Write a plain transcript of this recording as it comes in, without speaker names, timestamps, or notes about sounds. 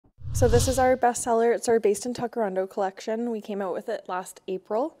So this is our bestseller. It's our Based in Taekwondo collection. We came out with it last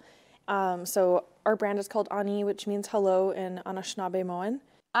April. So our brand is called Aaniin, which means hello in Anishinaabemowin.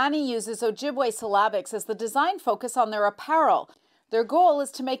 Aaniin uses Ojibwa syllabics as the design focus on their apparel. Their goal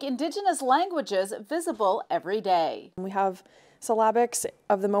is to make Indigenous languages visible every day. We have syllabics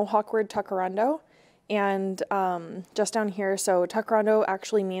of the Mohawk word taekwondo, and just down here, so taekwondo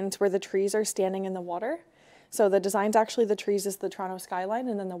actually means where the trees are standing in the water. So the design's actually the trees is the Toronto skyline,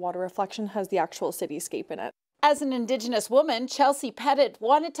 and then the water reflection has the actual cityscape in it. As an Indigenous woman, Chelsea Pettit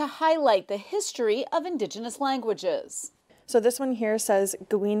wanted to highlight the history of Indigenous languages. So this one here says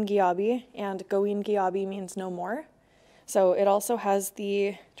Gawin Giabi, and Gawin Giabi means no more. So it also has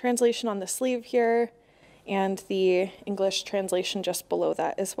the translation on the sleeve here and the English translation just below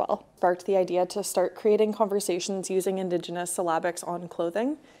that as well. Sparked the idea to start creating conversations using Indigenous syllabics on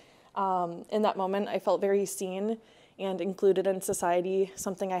clothing. In that moment, I felt very seen and included in society,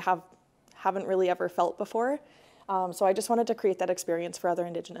 something I haven't really ever felt before. So I just wanted to create that experience for other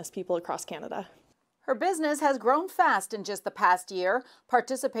Indigenous people across Canada. Her business has grown fast in just the past year,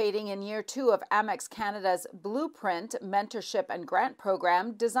 participating in year 2 of Amex Canada's Blueprint Mentorship and Grant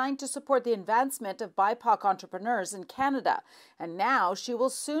Program designed to support the advancement of BIPOC entrepreneurs in Canada. And now she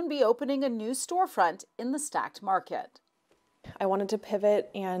will soon be opening a new storefront in the Stacked Market. I wanted to pivot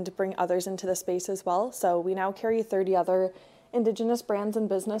and bring others into the space as well. So we now carry 30 other Indigenous brands and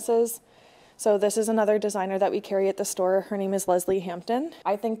businesses. So this is another designer that we carry at the store. Her name is Leslie Hampton.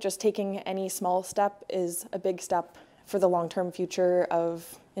 I think just taking any small step is a big step for the long-term future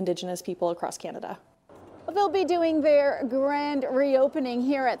of Indigenous people across Canada. They'll be doing their grand reopening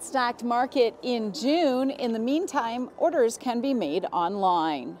here at Stacked Market in June. In the meantime, orders can be made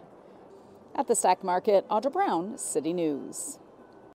online. At the Stacked Market, Audra Brown, City News.